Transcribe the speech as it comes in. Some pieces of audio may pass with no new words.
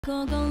This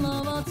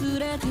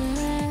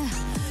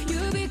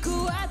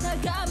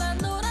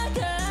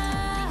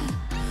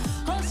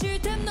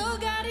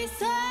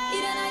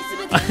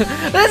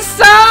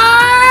sucks!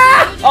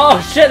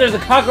 Oh shit, there's a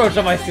cockroach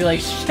on my ceiling.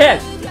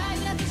 Shit!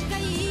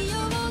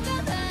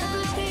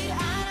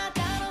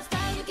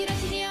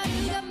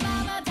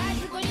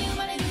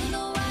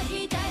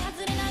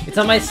 It's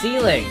on my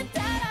ceiling!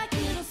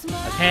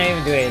 I can't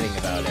even do anything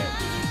about it.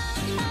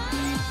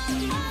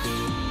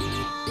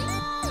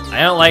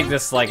 I don't like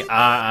this, like,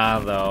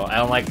 though. I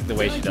don't like the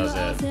way she does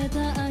it.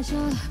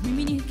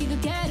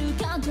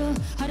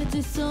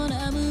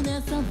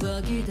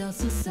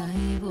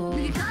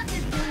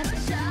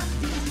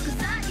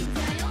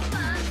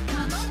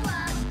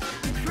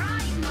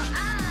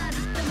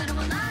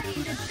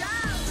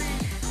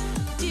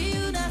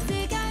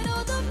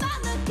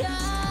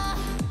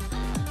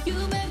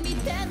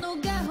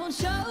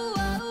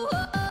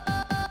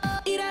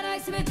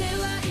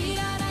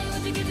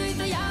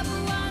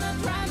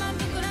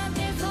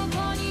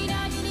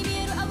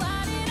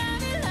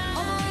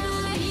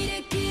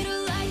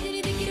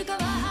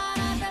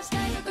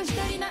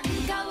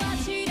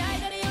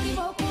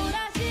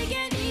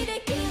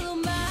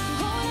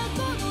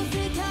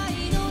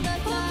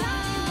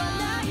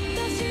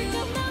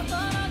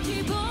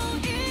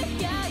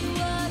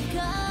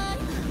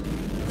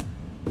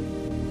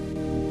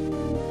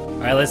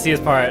 Alright, let's see his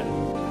part.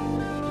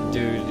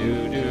 Do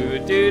do do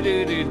do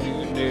do do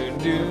do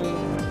do.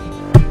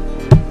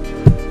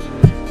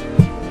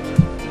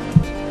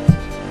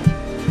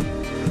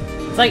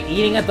 It's like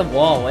eating at the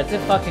wall. What's it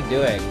fucking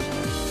doing?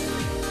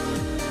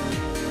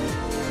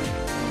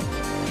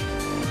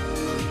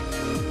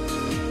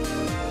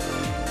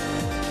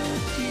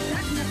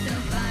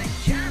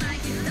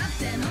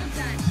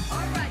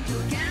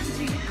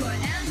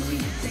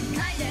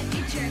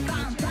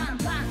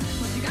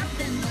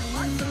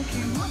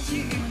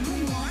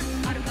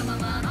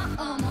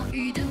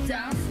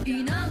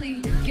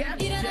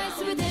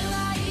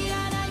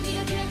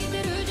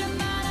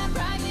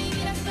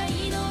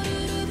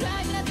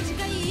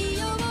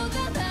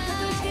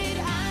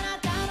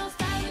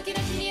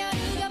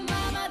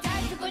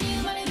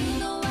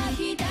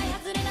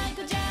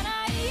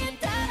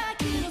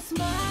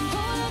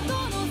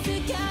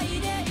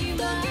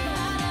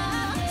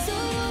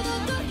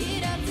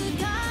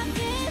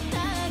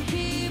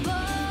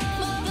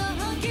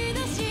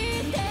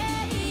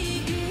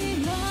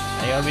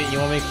 You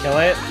want me to kill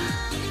it?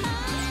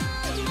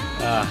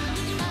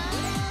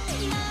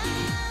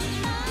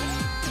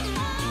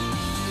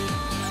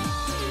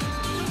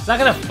 It's not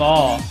gonna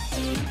fall.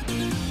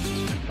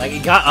 Like,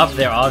 it got up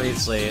there,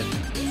 obviously.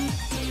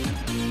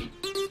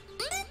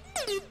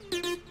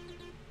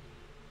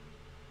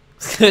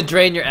 It's gonna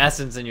drain your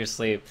essence in your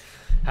sleep.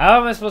 How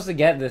am I supposed to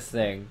get this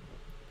thing?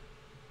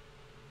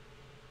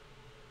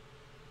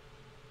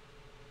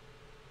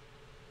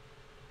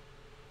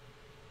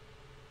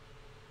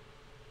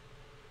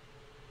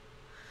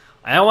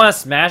 I don't want to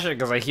smash it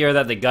because I hear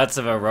that the guts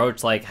of a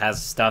roach like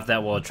has stuff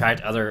that will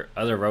attract other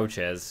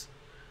roaches.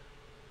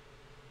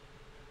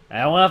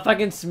 I don't want to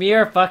fucking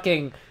smear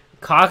fucking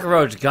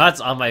cockroach guts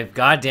on my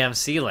goddamn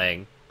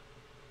ceiling.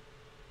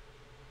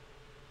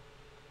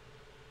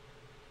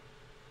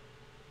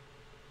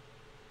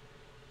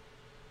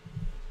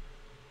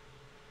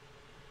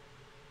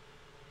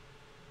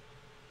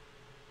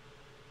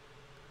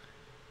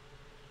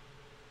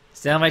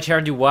 Stand on my chair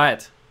and do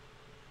what?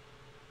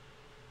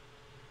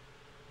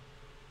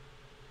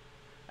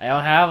 I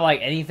don't have,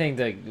 like, anything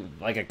to,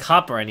 like, a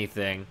cup or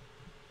anything.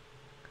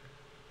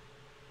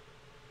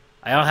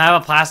 I don't have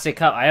a plastic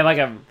cup. I have, like,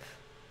 I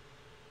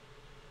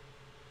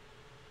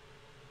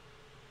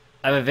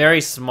have a very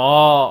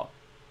small...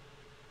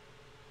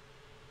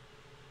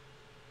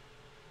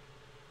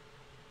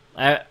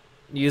 I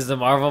use the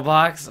Marvel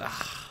box?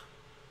 Ugh.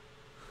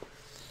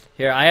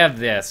 Here, I have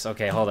this.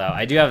 Okay, hold on.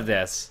 I do have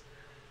this.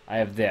 I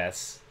have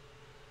this.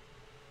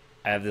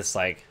 I have this,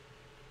 like...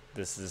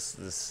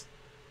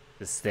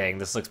 This thing.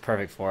 This looks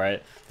perfect for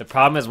it. The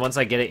problem is once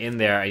I get it in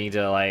there, I need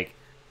to like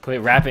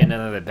wrap it in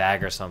another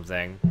bag or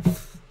something.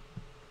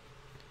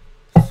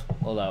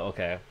 Hold on,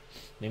 okay.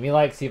 Let me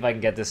like see if I can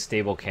get this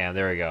stable cam.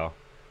 There we go.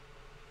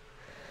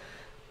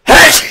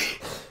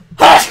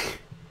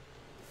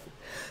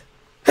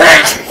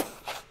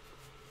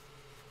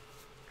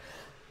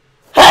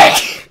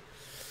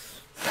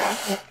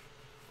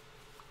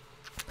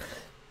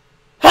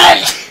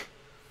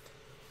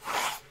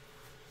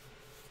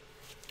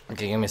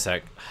 Okay, give me a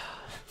sec.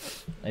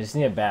 I just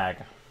need a bag.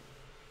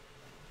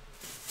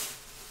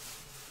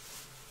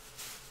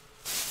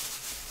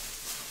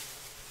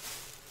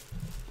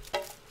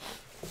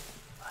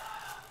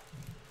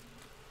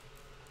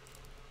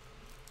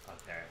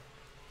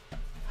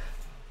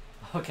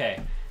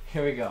 Okay,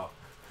 here we go.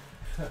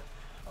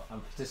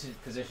 I'm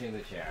positioning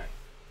the chair.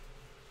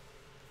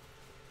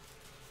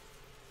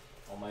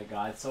 Oh my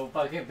god, it's so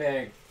fucking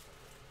big.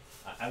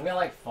 I'm gonna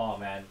like fall,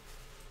 man.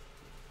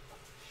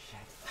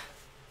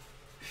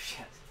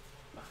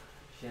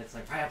 Shit, it's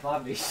like right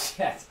above me.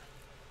 Shit.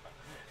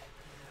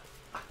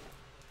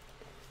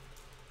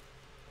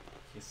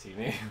 You see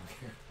me?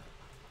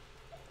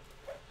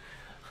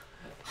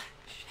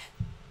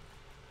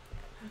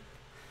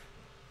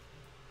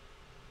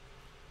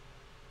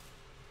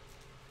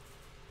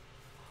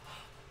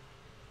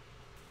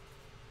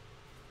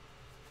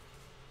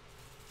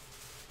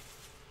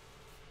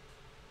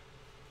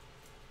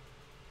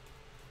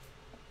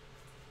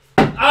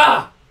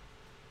 Ah!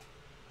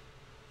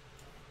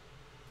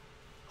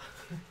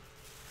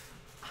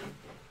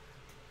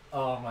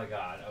 Oh my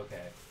god,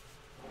 okay.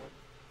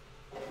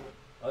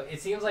 Oh,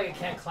 it seems like it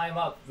can't climb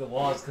up the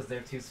walls because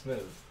they're too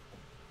smooth.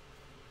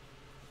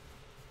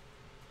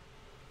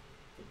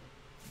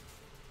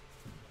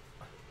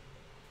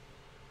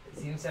 It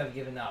seems to have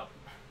given up.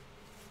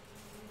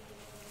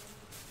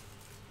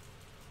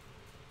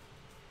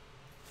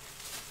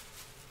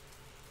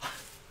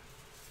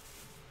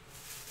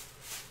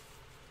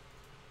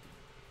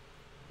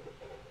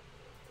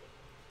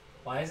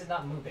 Why is it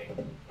not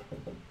moving?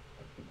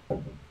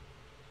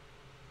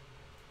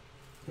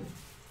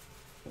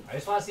 I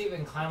just want to see if we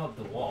can climb up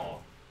the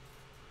wall.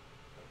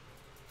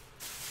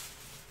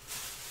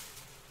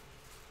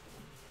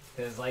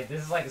 Because, like,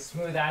 this is like a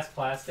smooth-ass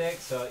plastic,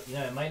 so, you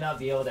know, it might not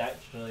be able to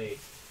actually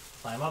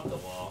climb up the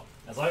wall.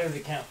 As long as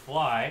it can't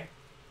fly.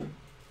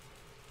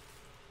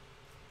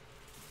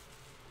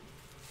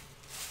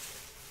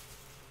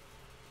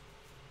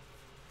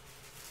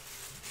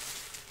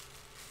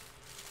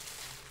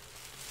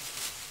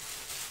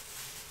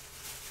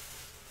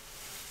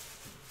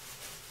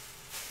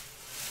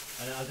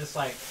 And I'll just,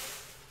 like,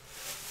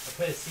 I'll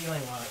put a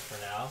ceiling on it for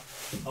now.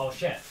 Oh,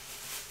 shit.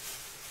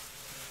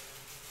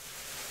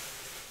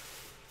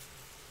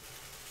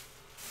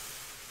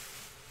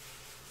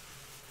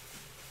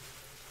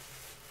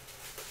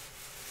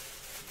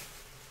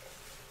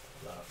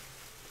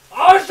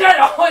 Oh shit!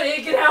 Oh,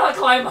 it can hella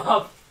climb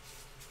up!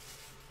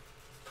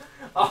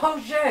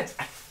 Oh shit!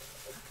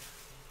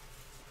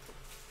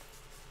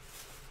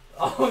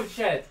 Oh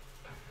shit!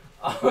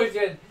 Oh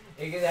shit!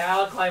 It can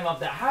hella climb up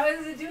that. How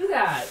does it do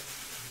that?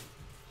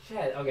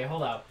 Shit, okay,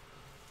 hold up.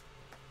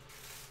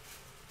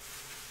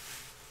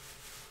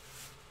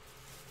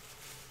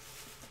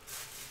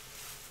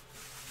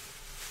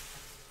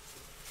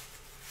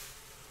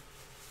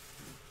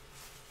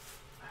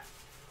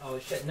 Oh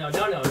shit, no, you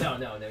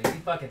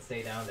fucking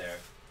stay down there.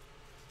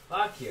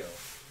 Fuck you.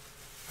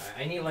 Alright,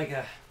 I need like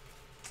a...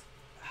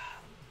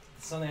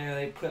 something that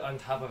they put on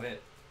top of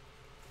it.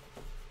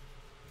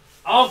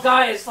 Oh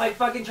god, it's like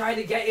fucking trying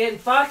to get in.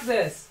 Fuck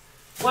this!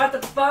 What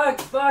the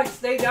fuck? Fuck,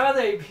 stay down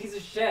there, you piece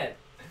of shit.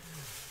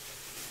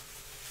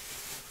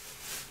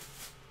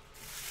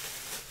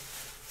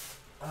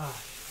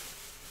 Oh,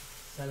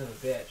 son of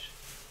a bitch.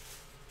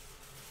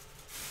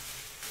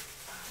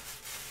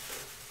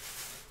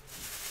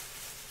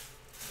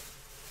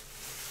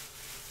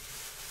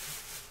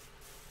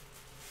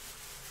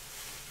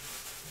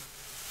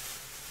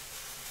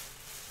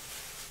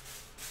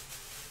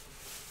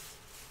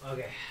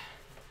 Okay.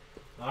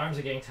 My arms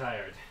are getting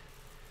tired.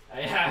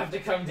 I have to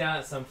come down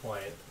at some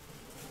point.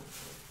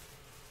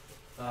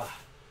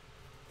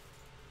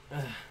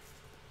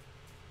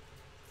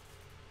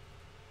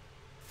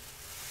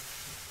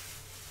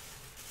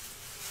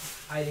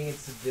 Hiding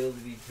its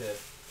ability to...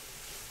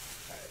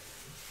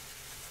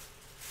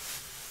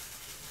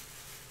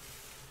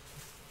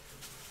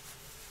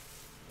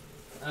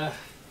 Alright.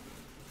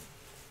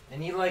 I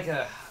need like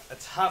a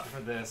top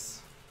for this.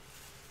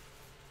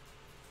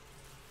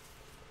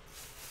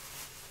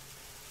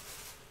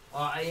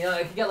 You know,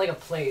 I can get like a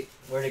plate.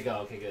 Where'd it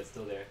go? Okay, good, it's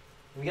still there.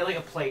 We get like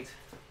a plate.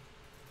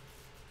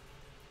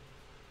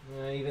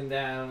 Even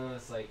down,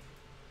 it's like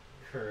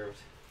curved.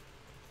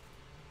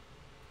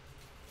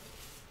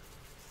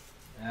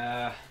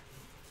 Alright.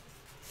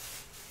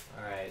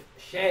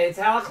 Shit, it's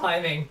hella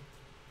climbing.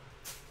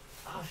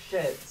 Oh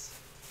shit.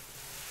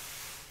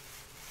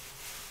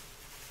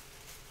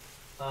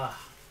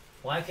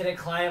 Why can it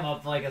climb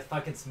up like a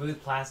fucking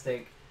smooth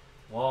plastic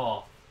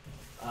wall?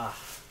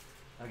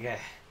 Okay.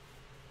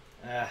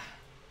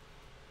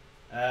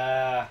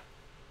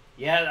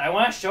 Yeah, I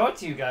want to show it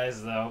to you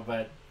guys though,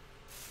 but...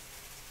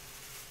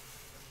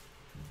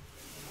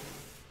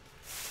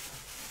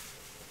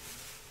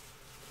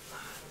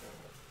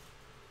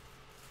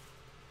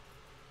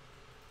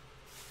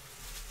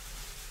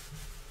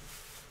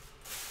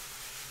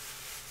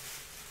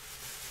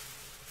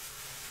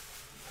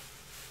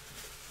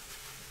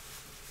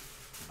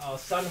 Oh,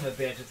 son of a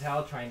bitch, it's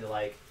Hal trying to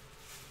like...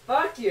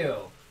 Fuck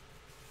you!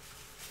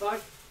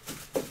 Fuck.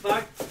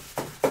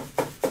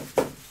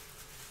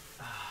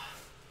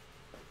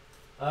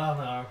 Oh,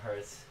 my arm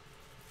hurts.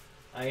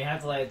 I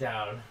have to lay it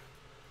down.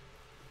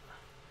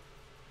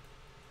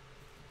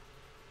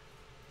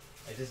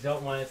 I just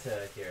don't want it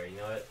to... Here, you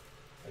know what?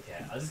 Okay,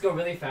 I'll just go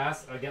really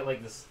fast. I'll get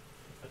like this...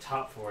 a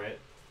top for it.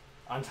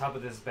 On top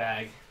of this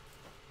bag.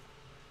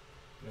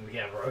 And then we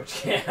get a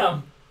roach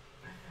cam.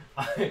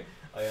 Oh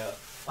yeah.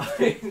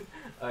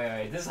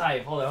 Alright, this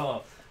height. Hold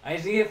on. I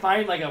just need to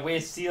find like a way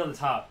to seal the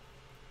top.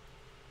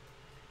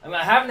 I mean,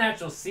 I have an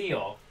actual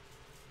seal.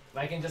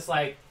 But I can just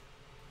like...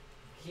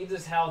 keep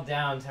this held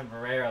down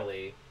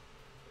temporarily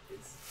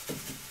It's...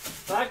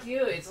 Fuck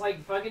you. It's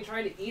like fucking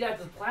trying to eat out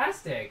the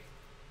plastic.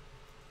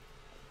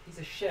 Piece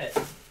of shit.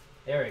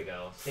 There we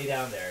go. Stay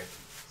down there.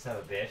 Son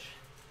of a bitch.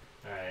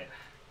 Alright.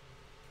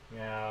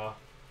 Now...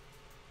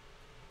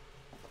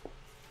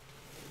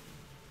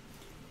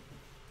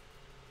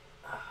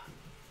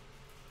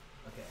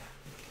 Okay.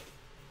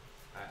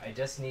 I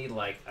just need,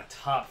 like, a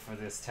top for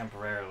this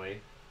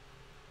temporarily.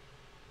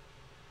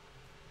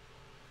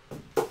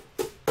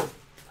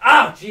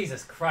 Oh,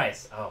 Jesus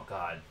Christ! Oh,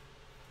 God.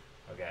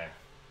 Okay.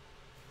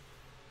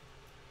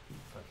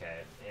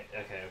 Okay.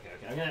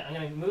 I'm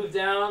gonna move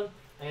down.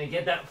 I'm gonna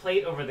get that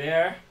plate over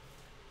there.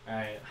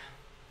 Alright.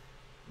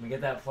 I'm gonna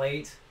get that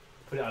plate,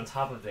 put it on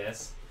top of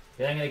this.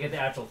 Then I'm gonna get the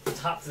actual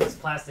top to this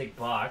plastic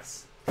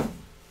box.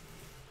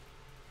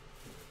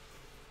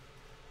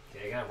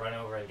 Okay, I gotta run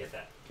over and get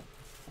that.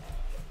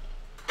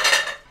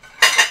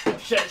 Oh,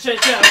 shit!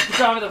 I'm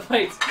dropping the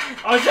plates.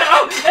 Oh shit!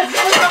 Oh! It's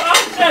going on! Oh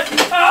shit!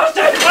 Oh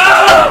shit!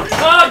 Oh!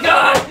 Oh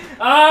God!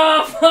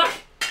 Oh fuck!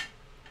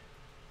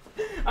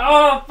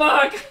 Oh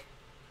fuck!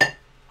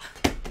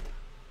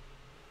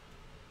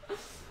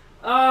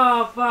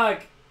 Oh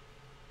fuck!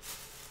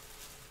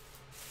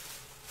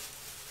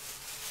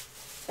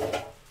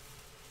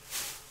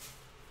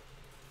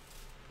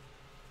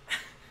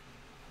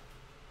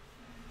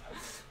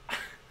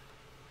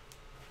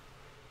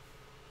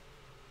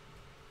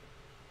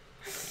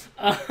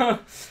 Oh,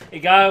 it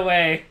got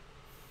away.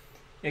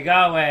 It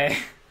got away.